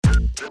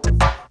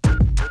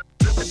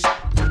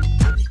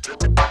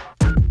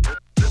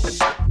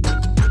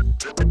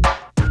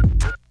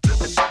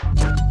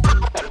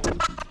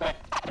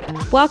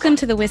Welcome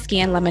to the Whiskey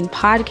and Lemon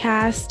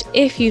podcast.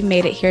 If you've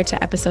made it here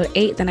to episode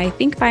 8, then I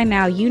think by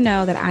now you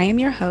know that I am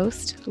your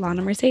host,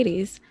 Lana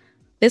Mercedes.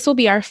 This will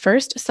be our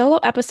first solo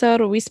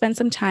episode where we spend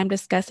some time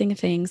discussing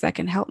things that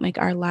can help make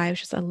our lives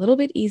just a little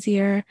bit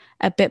easier,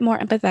 a bit more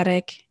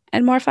empathetic,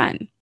 and more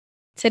fun.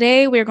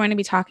 Today, we're going to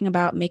be talking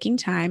about making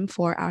time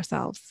for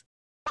ourselves.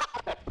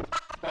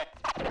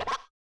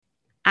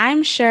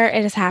 I'm sure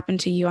it has happened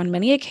to you on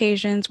many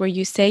occasions where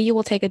you say you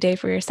will take a day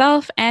for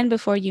yourself, and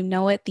before you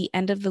know it, the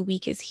end of the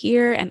week is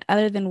here, and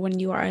other than when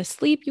you are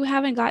asleep, you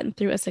haven't gotten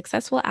through a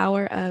successful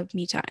hour of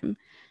me time.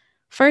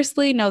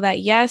 Firstly, know that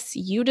yes,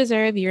 you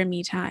deserve your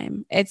me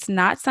time. It's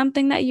not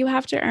something that you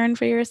have to earn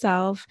for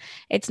yourself.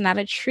 It's not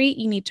a treat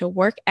you need to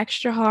work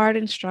extra hard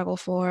and struggle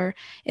for.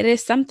 It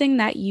is something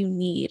that you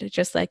need,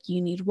 just like you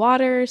need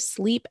water,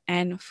 sleep,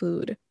 and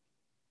food.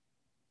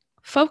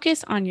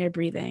 Focus on your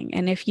breathing.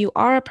 And if you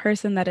are a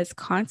person that is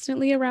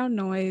constantly around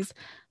noise,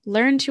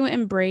 learn to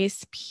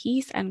embrace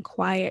peace and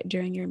quiet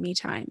during your me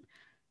time.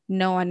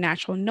 No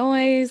unnatural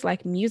noise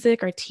like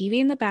music or TV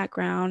in the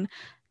background,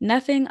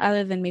 nothing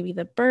other than maybe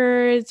the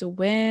birds,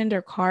 wind,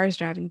 or cars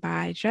driving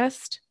by,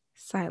 just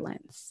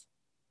silence.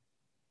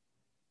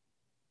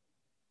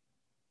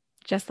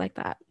 Just like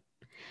that.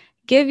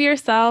 Give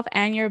yourself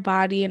and your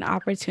body an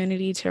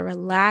opportunity to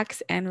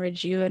relax and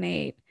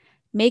rejuvenate.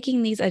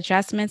 Making these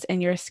adjustments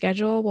in your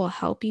schedule will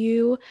help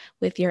you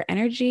with your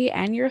energy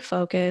and your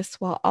focus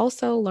while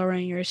also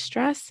lowering your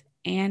stress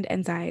and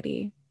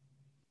anxiety.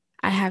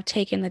 I have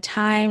taken the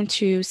time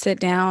to sit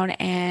down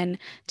and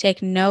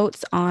take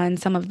notes on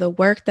some of the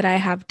work that I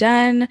have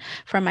done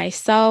for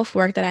myself,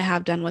 work that I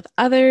have done with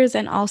others,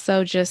 and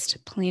also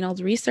just plain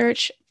old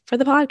research for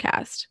the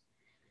podcast.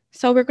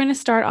 So we're going to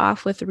start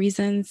off with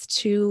reasons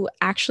to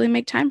actually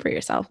make time for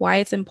yourself, why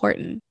it's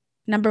important.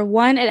 Number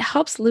 1, it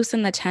helps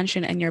loosen the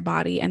tension in your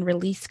body and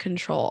release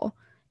control.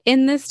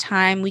 In this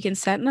time, we can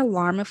set an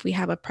alarm if we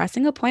have a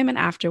pressing appointment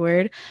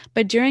afterward,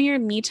 but during your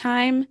me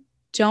time,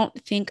 don't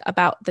think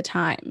about the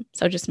time.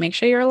 So just make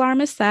sure your alarm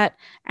is set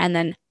and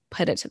then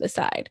put it to the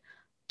side.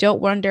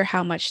 Don't wonder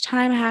how much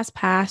time has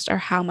passed or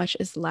how much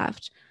is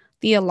left.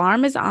 The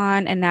alarm is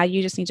on, and now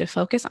you just need to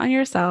focus on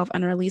yourself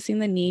and releasing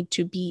the need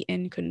to be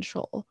in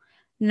control.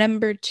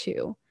 Number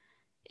 2,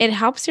 it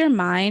helps your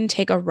mind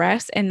take a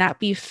rest and not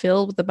be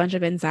filled with a bunch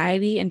of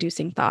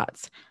anxiety-inducing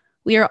thoughts.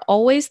 We are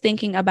always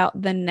thinking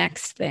about the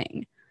next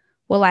thing.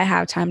 Will I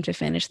have time to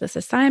finish this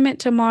assignment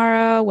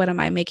tomorrow? What am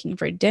I making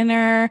for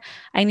dinner?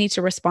 I need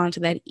to respond to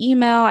that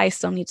email. I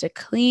still need to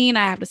clean.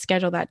 I have to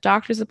schedule that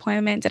doctor's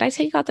appointment. Did I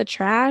take out the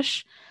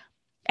trash?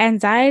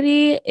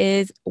 Anxiety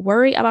is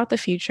worry about the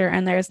future,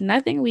 and there's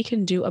nothing we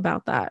can do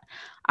about that.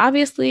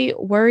 Obviously,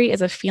 worry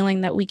is a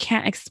feeling that we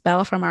can't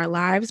expel from our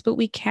lives, but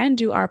we can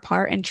do our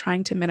part in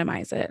trying to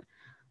minimize it.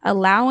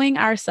 Allowing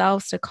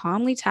ourselves to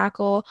calmly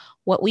tackle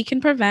what we can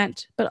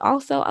prevent, but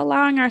also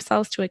allowing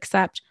ourselves to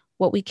accept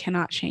what we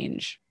cannot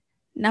change.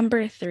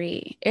 Number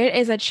 3, it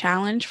is a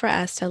challenge for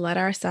us to let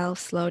ourselves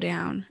slow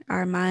down,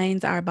 our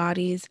minds, our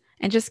bodies,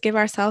 and just give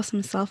ourselves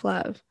some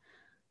self-love.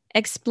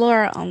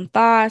 Explore our own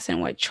thoughts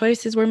and what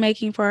choices we're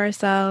making for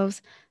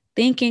ourselves,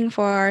 thinking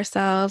for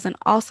ourselves, and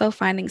also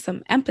finding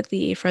some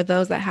empathy for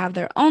those that have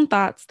their own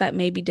thoughts that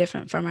may be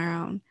different from our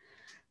own.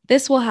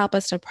 This will help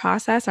us to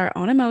process our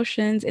own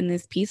emotions in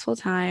this peaceful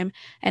time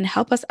and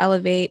help us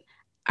elevate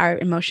our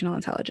emotional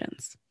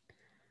intelligence.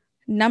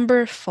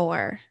 Number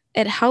 4,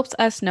 it helps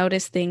us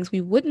notice things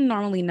we wouldn't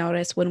normally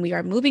notice when we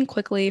are moving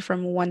quickly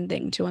from one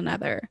thing to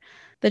another.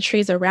 The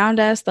trees around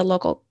us, the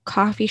local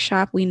coffee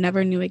shop we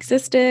never knew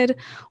existed,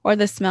 or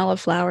the smell of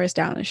flowers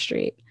down the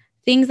street.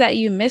 Things that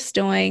you miss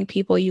doing,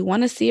 people you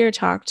want to see or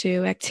talk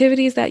to,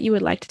 activities that you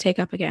would like to take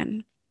up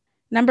again.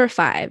 Number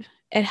 5,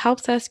 it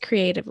helps us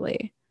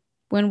creatively.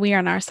 When we are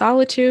in our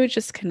solitude,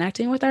 just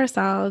connecting with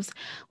ourselves,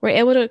 we're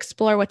able to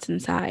explore what's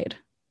inside.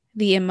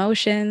 The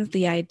emotions,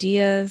 the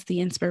ideas,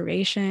 the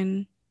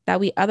inspiration that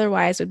we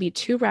otherwise would be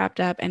too wrapped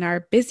up in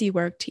our busy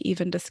work to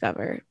even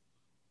discover.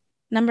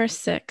 Number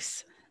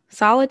 6,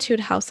 solitude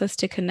helps us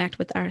to connect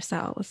with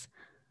ourselves,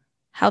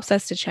 helps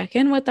us to check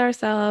in with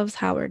ourselves,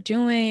 how we're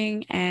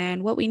doing,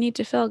 and what we need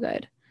to feel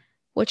good,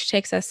 which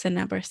takes us to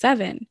number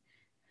 7.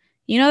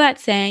 You know that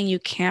saying, you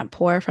can't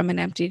pour from an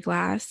empty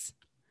glass?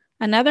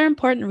 Another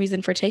important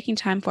reason for taking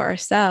time for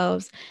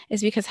ourselves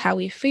is because how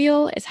we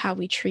feel is how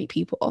we treat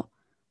people.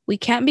 We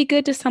can't be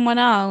good to someone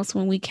else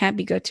when we can't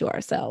be good to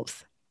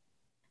ourselves.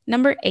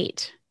 Number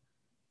 8,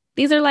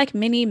 these are like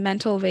mini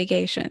mental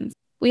vacations.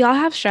 We all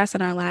have stress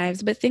in our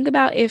lives, but think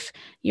about if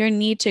your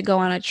need to go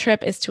on a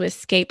trip is to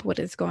escape what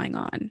is going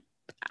on.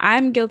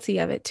 I'm guilty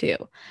of it too.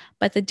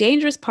 But the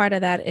dangerous part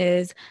of that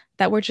is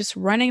that we're just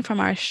running from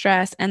our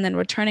stress and then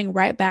returning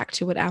right back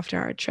to it after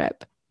our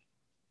trip.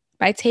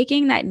 By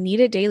taking that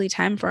needed daily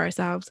time for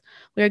ourselves,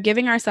 we are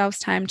giving ourselves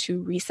time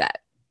to reset.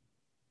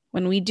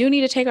 When we do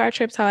need to take our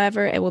trips,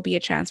 however, it will be a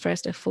chance for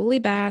us to fully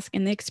bask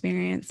in the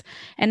experience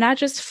and not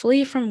just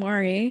flee from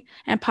worry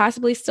and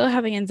possibly still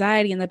having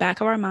anxiety in the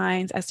back of our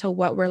minds as to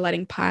what we're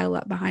letting pile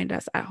up behind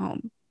us at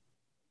home.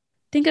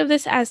 Think of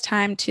this as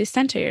time to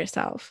center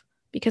yourself.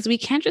 because we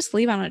can't just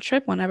leave on a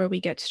trip whenever we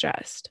get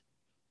stressed.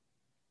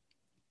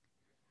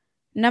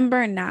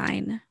 Number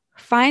 9,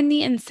 find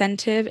the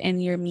incentive in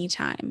your me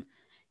time.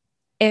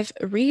 If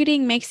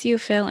reading makes you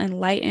feel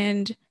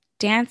enlightened,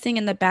 dancing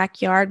in the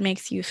backyard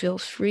makes you feel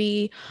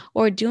free,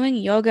 or doing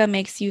yoga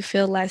makes you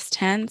feel less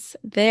tense,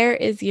 there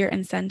is your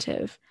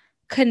incentive.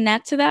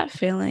 Connect to that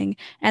feeling,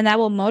 and that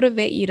will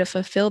motivate you to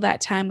fulfill that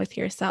time with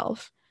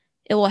yourself.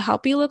 It will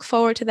help you look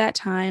forward to that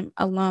time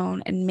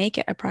alone and make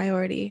it a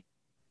priority.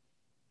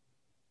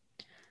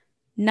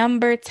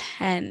 Number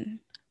 10,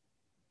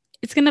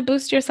 it's going to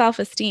boost your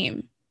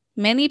self-esteem.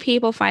 Many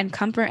people find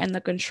comfort in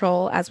the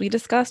control, as we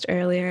discussed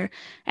earlier,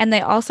 and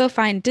they also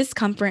find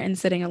discomfort in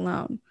sitting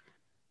alone.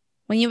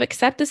 When you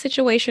accept the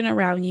situation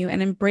around you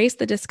and embrace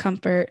the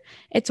discomfort,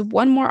 it's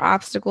one more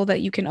obstacle that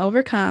you can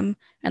overcome,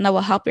 and that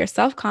will help your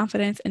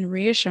self-confidence and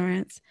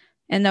reassurance,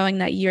 and knowing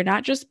that you're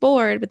not just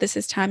bored, but this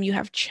is time you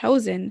have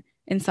chosen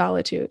in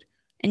solitude,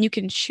 and you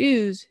can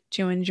choose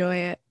to enjoy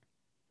it.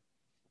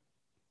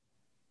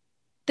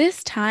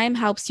 This time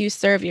helps you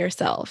serve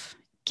yourself,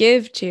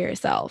 give to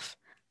yourself.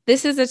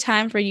 This is a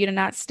time for you to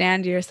not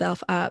stand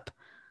yourself up.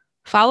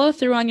 Follow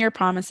through on your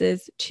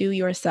promises to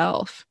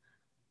yourself.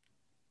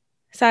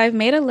 So I've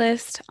made a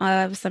list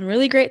of some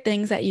really great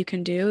things that you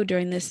can do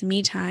during this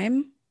me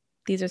time.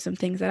 These are some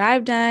things that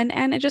I've done,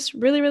 and it just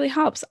really, really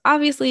helps.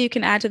 Obviously, you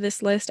can add to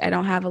this list. I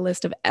don't have a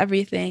list of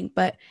everything,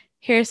 but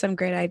here's some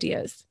great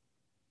ideas.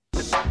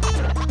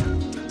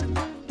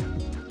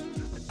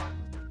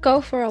 Go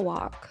for a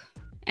walk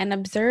and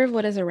observe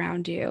what is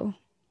around you,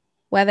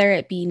 whether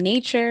it be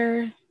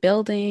nature,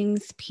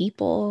 buildings,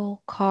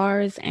 people,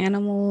 cars,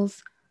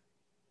 animals,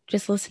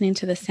 just listening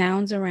to the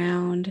sounds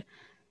around.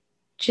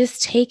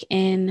 Just take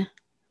in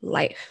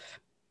life.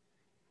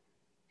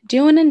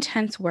 Do an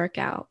intense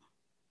workout,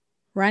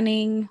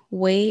 running,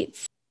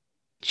 weights,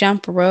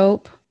 jump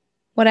rope,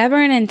 whatever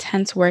an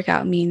intense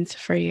workout means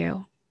for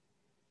you.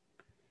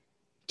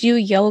 Do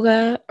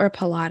yoga or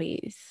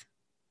Pilates.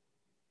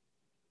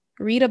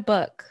 Read a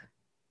book.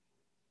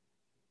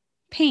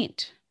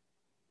 Paint.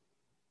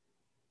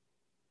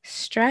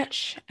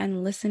 Stretch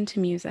and listen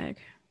to music.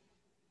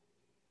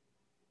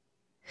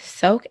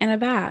 Soak in a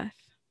bath.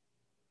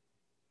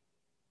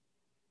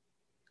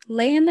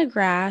 Lay in the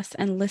grass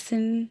and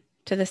listen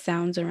to the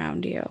sounds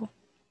around you.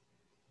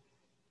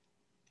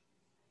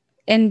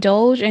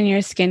 Indulge in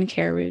your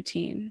skincare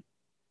routine.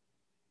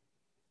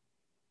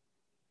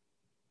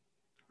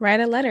 Write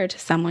a letter to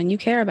someone you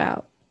care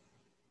about.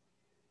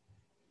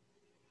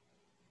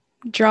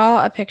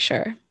 Draw a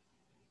picture.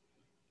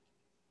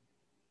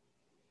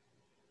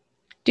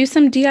 Do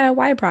some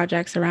DIY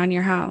projects around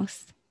your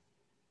house.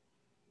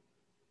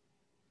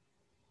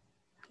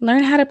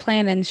 Learn how to play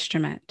an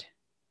instrument.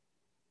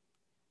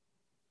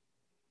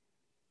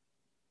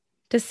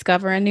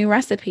 Discover a new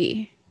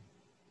recipe.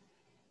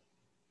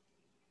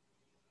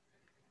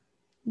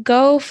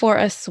 Go for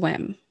a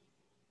swim.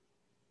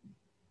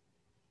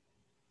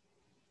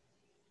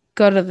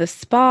 Go to the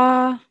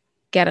spa,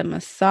 get a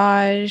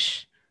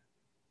massage,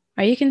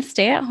 or you can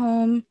stay at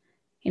home,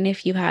 and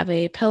if you have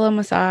a pillow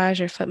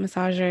massage or foot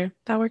massager,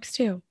 that works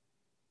too.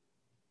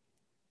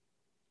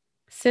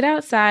 Sit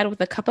outside with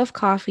a cup of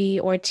coffee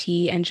or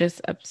tea and just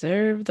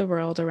observe the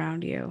world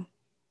around you.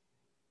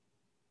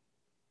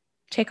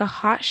 Take a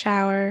hot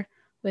shower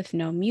with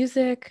no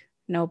music,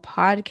 no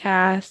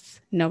podcasts,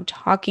 no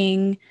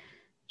talking,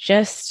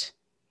 just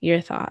your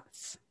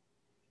thoughts.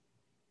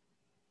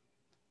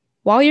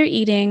 While you're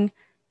eating,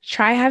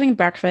 try having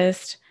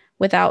breakfast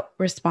without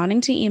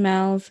responding to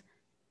emails,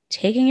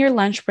 taking your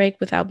lunch break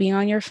without being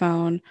on your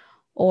phone,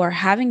 or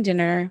having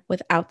dinner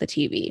without the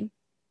TV.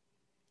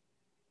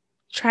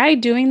 Try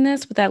doing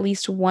this with at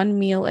least one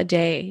meal a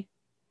day.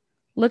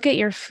 Look at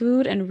your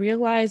food and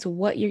realize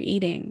what you're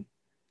eating.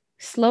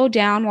 Slow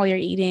down while you're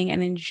eating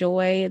and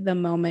enjoy the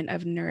moment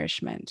of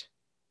nourishment.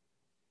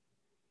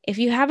 If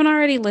you haven't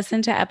already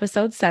listened to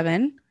episode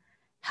 7,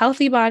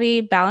 Healthy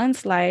Body,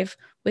 Balanced Life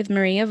with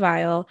Maria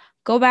Weil,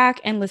 go back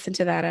and listen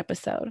to that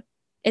episode.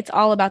 It's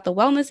all about the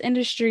wellness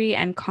industry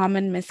and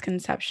common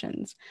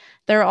misconceptions.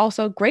 There are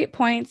also great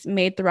points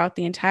made throughout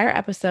the entire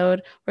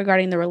episode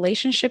regarding the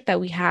relationship that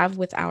we have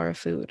with our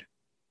food.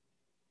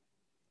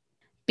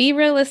 Be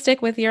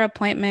realistic with your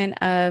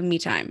appointment of me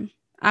time.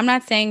 I'm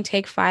not saying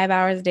take 5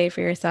 hours a day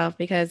for yourself,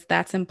 because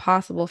that's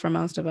impossible for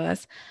most of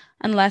us,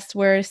 unless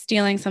we're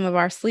stealing some of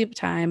our sleep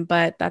time,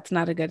 but that's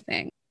not a good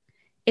thing.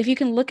 If you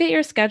can look at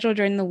your schedule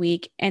during the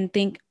week and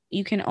think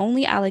you can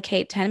only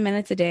allocate 10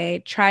 minutes a day,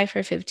 try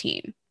for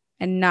 15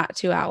 and not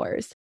 2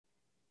 hours.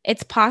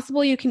 It's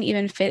possible you can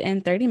even fit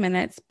in 30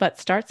 minutes, but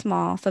start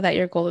small so that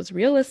your goal is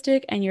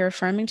realistic and you're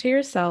affirming to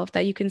yourself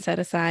that you can set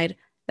aside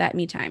that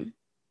me time.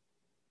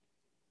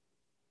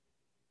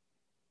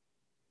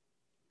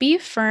 Be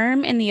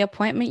firm in the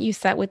appointment you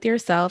set with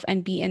yourself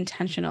and be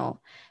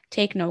intentional.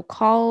 Take no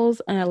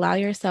calls and allow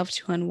yourself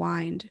to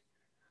unwind.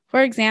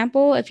 For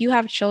example, if you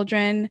have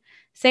children,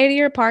 say to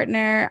your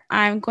partner,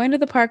 I'm going to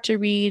the park to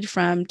read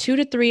from 2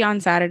 to 3 on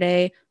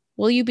Saturday.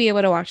 Will you be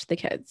able to watch the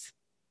kids?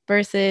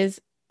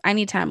 Versus, I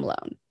need time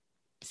alone.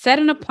 Set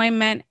an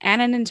appointment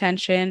and an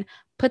intention.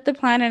 Put the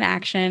plan in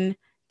action.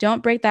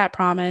 Don't break that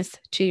promise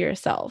to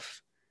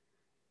yourself.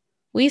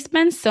 We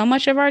spend so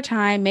much of our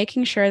time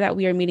making sure that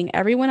we are meeting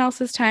everyone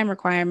else's time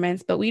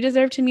requirements, but we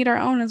deserve to meet our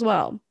own as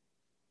well.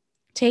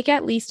 Take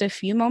at least a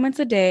few moments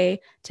a day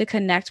to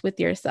connect with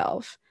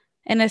yourself.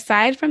 And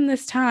aside from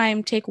this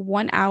time, take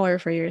 1 hour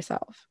for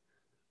yourself,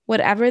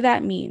 whatever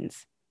that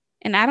means.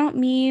 And I don't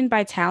mean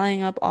by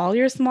tallying up all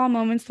your small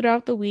moments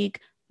throughout the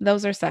week.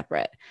 Those are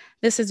separate.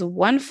 This is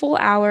 1 full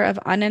hour of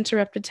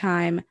uninterrupted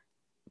time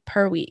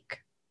per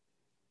week.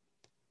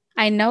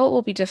 I know it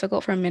will be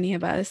difficult for many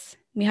of us.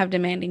 We have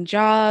demanding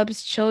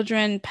jobs,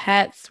 children,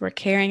 pets, we're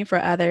caring for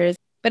others,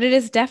 but it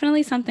is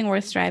definitely something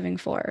worth striving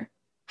for.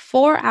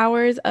 4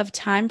 hours of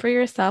time for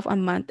yourself a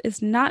month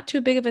is not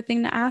too big of a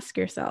thing to ask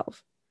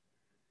yourself.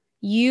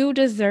 You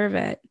deserve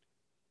it.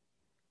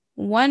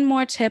 One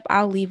more tip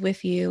I'll leave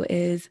with you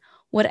is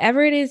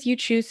whatever it is you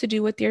choose to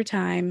do with your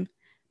time,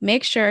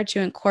 make sure to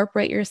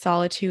incorporate your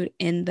solitude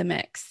in the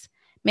mix.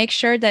 Make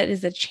sure that it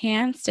is a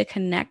chance to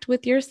connect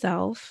with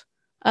yourself.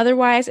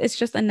 Otherwise, it's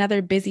just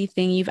another busy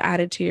thing you've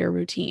added to your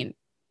routine.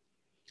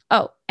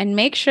 Oh, and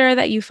make sure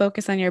that you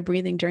focus on your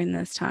breathing during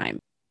this time.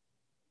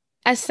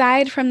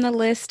 Aside from the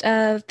list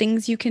of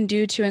things you can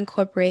do to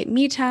incorporate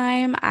me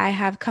time, I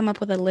have come up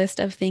with a list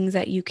of things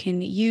that you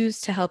can use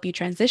to help you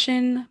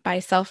transition by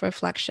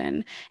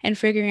self-reflection and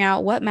figuring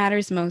out what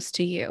matters most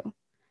to you.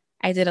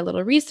 I did a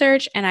little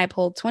research and I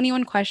pulled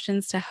 21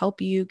 questions to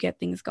help you get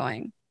things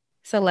going.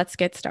 So let's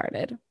get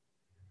started.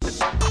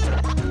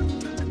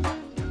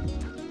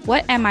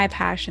 What am I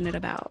passionate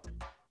about?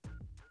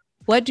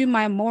 What do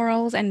my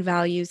morals and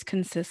values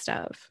consist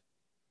of?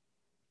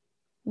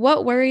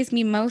 What worries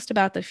me most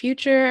about the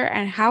future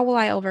and how will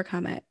I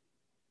overcome it?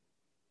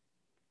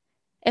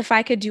 If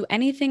I could do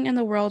anything in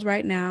the world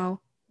right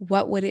now,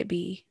 what would it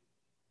be?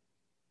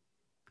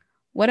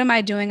 What am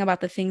I doing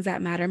about the things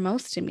that matter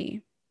most to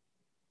me?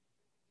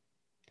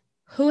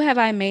 Who have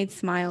I made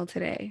smile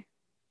today?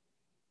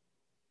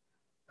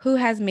 Who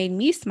has made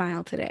me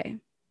smile today?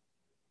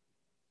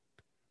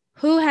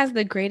 Who has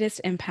the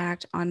greatest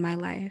impact on my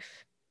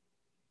life?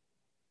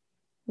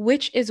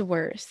 Which is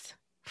worse,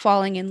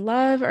 falling in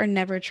love or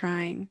never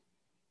trying?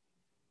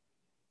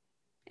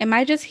 Am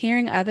I just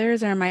hearing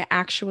others or am I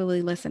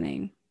actually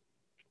listening?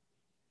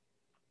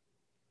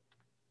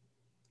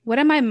 What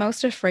am I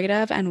most afraid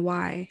of and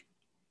why?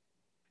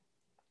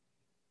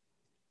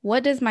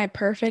 What does my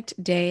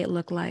perfect day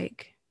look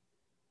like?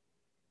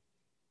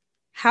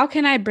 How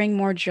can I bring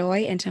more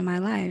joy into my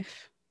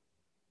life?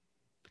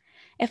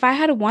 If I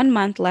had 1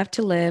 month left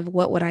to live,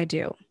 what would I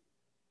do?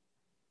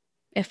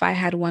 If I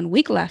had 1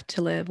 week left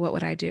to live, what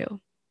would I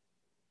do?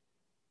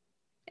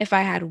 If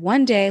I had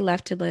 1 day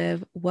left to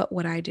live, what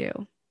would I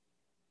do?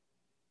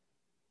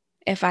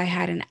 If I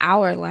had an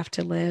hour left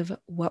to live,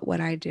 what would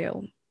I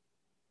do?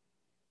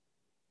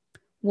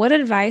 What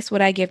advice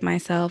would I give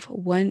myself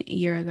 1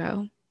 year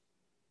ago?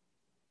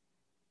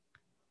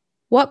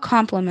 What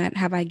compliment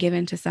have I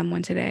given to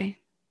someone today?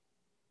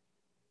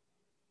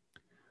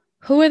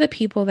 Who are the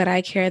people that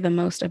I care the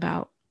most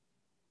about?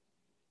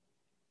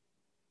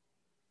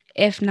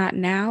 If not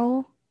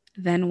now,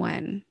 then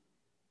when?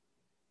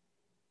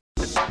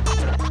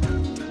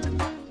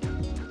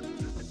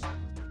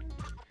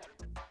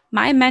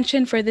 My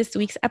mention for this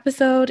week's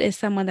episode is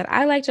someone that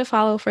I like to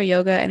follow for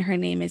yoga, and her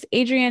name is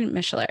Adrienne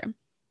Mishler.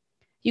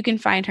 You can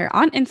find her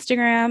on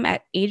Instagram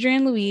at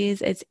Adrienne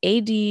Louise. It's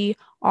ADRIENELOUISE.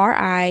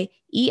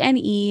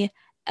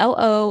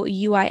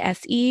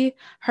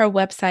 Her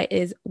website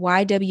is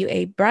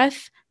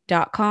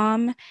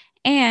ywabreath.com.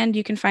 And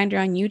you can find her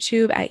on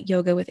YouTube at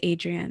Yoga with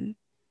Adrienne.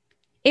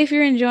 If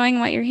you're enjoying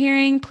what you're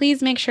hearing,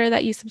 please make sure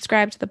that you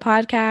subscribe to the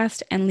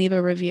podcast and leave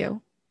a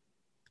review.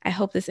 I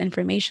hope this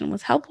information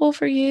was helpful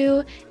for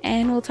you,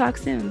 and we'll talk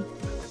soon.